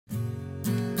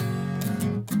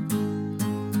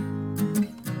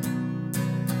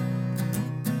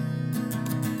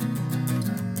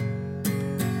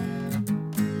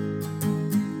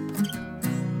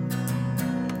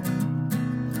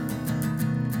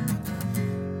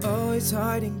always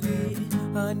hiding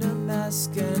behind a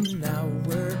mask, and now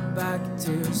we're back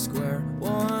to square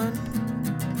one.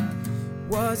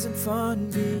 Wasn't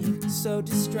fun being so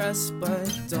distressed, but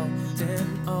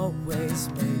didn't always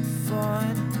make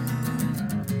fun.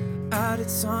 Added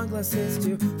sunglasses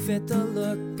to fit the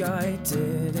look, I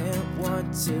didn't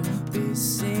want to be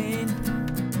seen.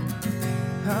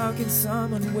 How can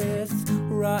someone with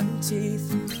rotten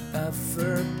teeth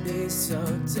ever be so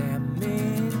damn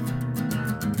mean?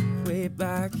 Way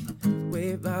back,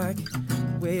 way back,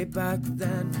 way back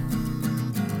then,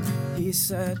 he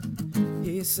said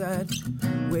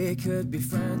we could be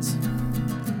friends.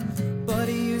 But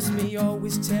he used me,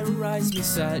 always terrorized me,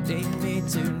 setting me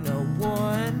to no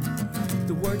one.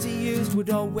 The words he used would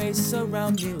always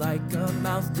surround me like a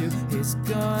mouth to his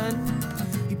gun.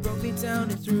 He broke me down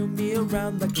and threw me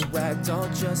around like a rag doll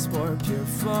just for pure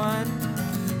fun.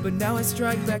 But now I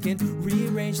strike back and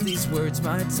rearrange these words,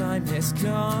 my time has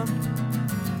come.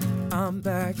 I'm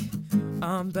back,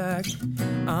 I'm back,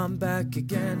 I'm back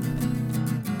again.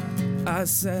 I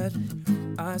said,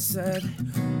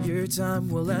 your time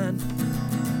will end.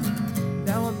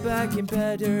 Now I'm back and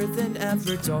better than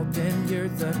ever, Dalton, you're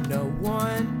the no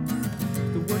one.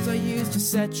 The words I used to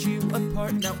set you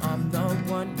apart, now I'm the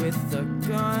one with the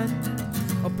gun.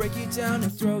 I'll break you down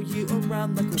and throw you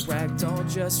around like a rag doll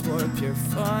just for pure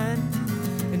fun.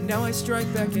 And now I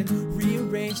strike back and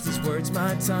rearrange these words,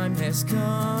 my time has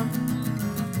come.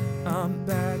 I'm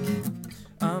back,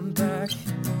 I'm back,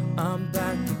 I'm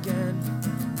back again.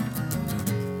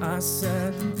 I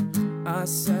said,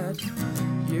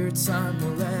 your time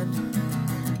will end.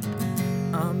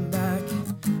 I'm back,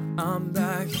 I'm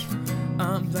back,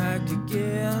 I'm back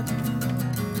again.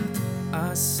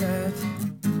 I said